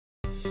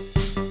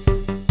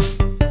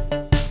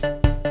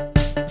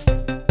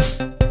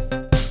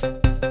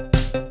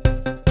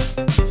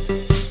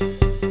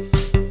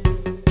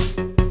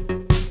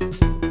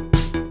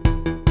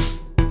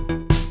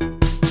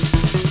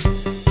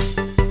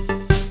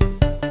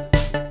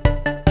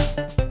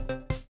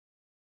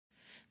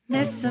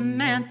Miss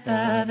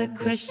Samantha, the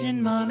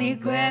Christian mommy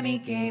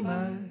Grammy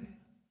gamer.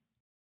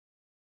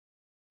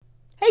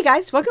 Hey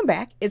guys, welcome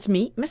back. It's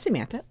me, Miss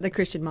Samantha, the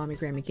Christian Mommy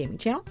Grammy Gaming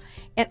channel,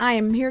 and I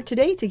am here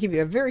today to give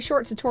you a very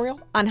short tutorial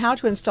on how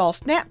to install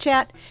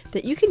Snapchat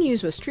that you can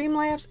use with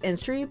Streamlabs and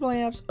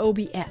Streamlabs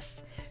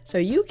OBS. So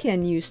you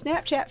can use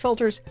Snapchat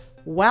filters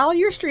while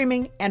you're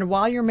streaming and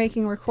while you're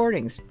making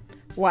recordings.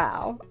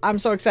 Wow, I'm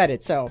so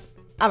excited. So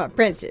I'm a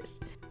princess.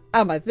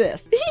 I'm a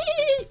this.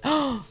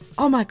 Oh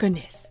my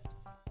goodness.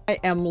 I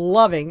am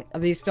loving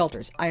these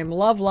filters. I am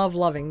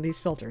loving these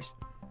filters.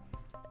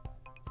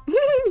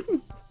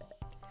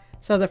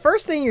 So the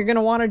first thing you're going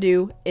to want to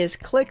do is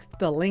click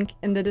the link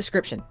in the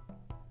description.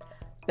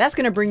 That's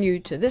going to bring you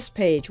to this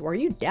page where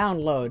you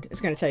download.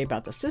 It's going to tell you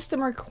about the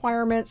system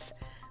requirements,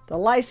 the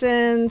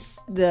license,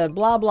 the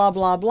blah, blah,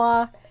 blah,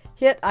 blah.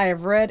 Hit I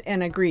have read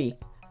and agree.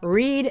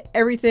 Read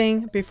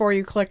everything before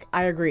you click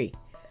I agree.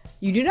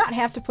 You do not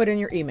have to put in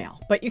your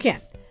email, but you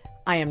can.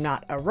 I am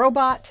not a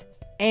robot.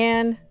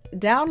 And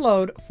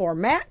download for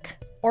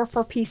Mac or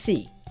for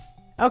PC.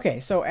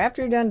 Okay, so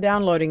after you're done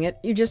downloading it,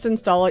 you just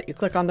install it. You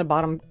click on the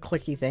bottom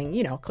clicky thing,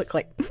 you know, click,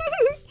 click.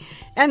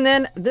 And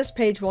then this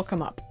page will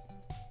come up.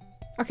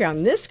 Okay,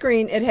 on this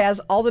screen, it has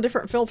all the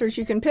different filters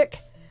you can pick.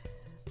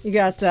 You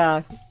got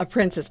a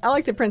princess. I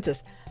like the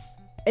princess.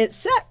 It's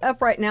set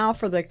up right now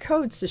for the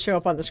codes to show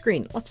up on the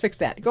screen. Let's fix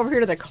that. Go over here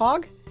to the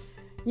cog.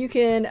 You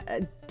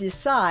can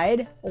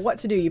decide what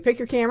to do. You pick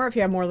your camera if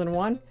you have more than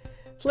one.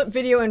 Flip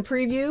video and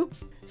preview.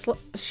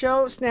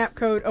 Show snap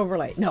code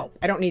overlay. No,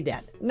 I don't need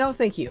that. No,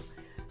 thank you.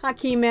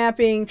 Hotkey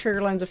mapping,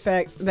 trigger lens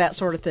effect, that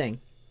sort of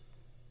thing.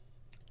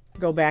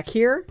 Go back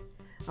here.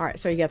 All right,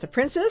 so you got the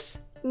princess.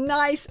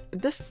 Nice.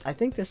 I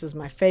think this is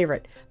my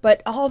favorite.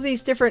 But all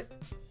these different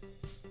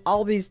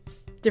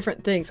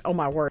things. Oh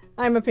my word.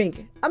 I'm a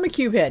pink. I'm a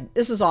cube head.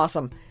 This is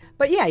awesome.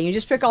 But yeah, you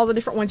just pick all the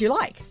different ones you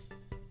like.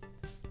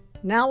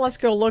 Now let's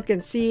go look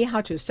and see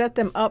how to set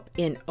them up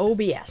in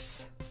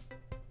OBS.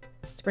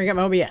 Let's bring up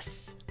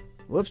OBS.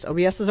 Whoops,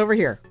 OBS is over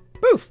here.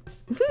 Boof.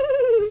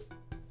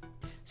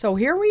 So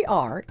here we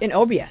are in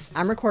OBS.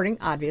 I'm recording,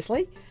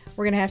 obviously.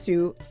 We're going to have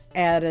to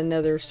add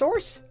another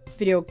source,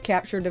 video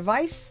capture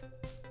device,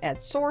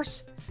 add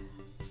source.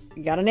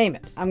 You got to name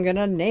it. I'm going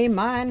to name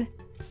mine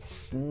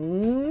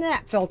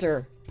Snap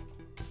Filter.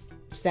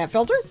 Snap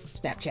Filter?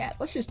 Snapchat.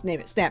 Let's just name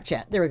it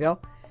Snapchat. There we go.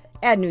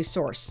 Add new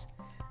source.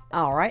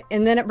 All right.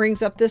 And then it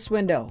brings up this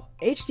window.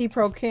 HD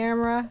Pro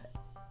camera.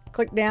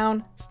 Click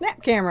down.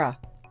 Snap camera.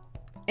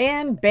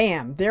 And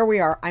bam. There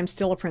we are. I'm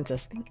still a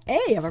princess.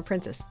 Hey, I'm a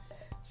princess.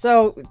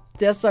 So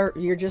this are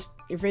your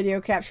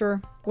video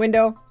capture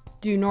window.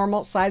 Do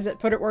normal, size it,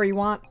 put it where you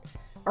want,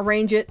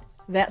 arrange it,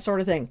 that sort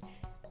of thing.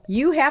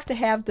 You have to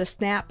have the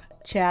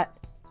Snapchat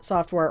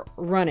software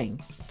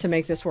running to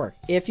make this work.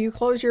 If you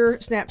close your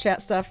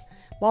Snapchat stuff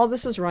while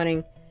this is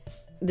running,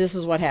 this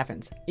is what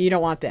happens. You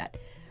don't want that.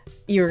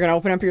 You're going to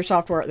open up your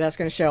software. That's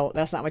going to show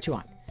that's not what you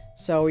want.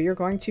 So you're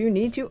going to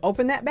need to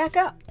open that back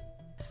up.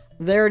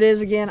 There it is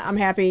again. I'm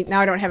happy.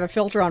 Now I don't have a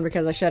filter on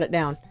because I shut it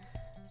down.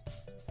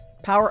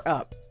 Power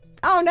up.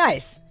 Oh,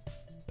 nice.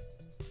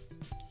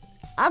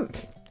 I'm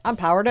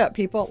powered up,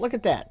 people. Look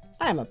at that.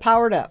 I am a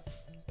powered up.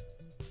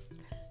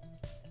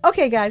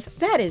 Okay, guys,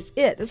 that is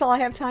it. That's all I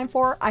have time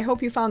for. I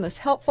hope you found this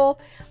helpful.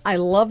 I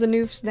love the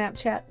new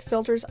Snapchat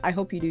filters. I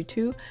hope you do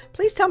too.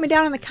 Please tell me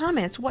down in the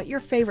comments what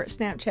your favorite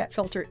Snapchat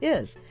filter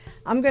is.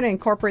 I'm going to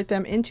incorporate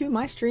them into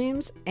my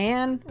streams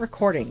and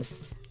recordings.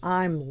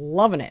 I'm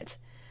loving it.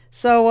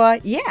 So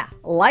yeah,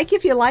 like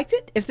if you liked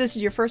it. If this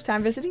is your first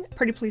time visiting,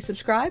 pretty please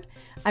subscribe.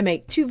 I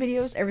make 2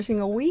 videos every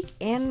single week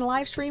and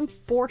live stream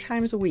 4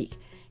 times a week.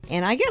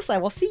 And I guess I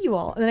will see you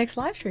all in the next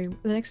live stream,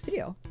 the next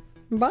video.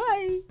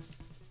 Bye.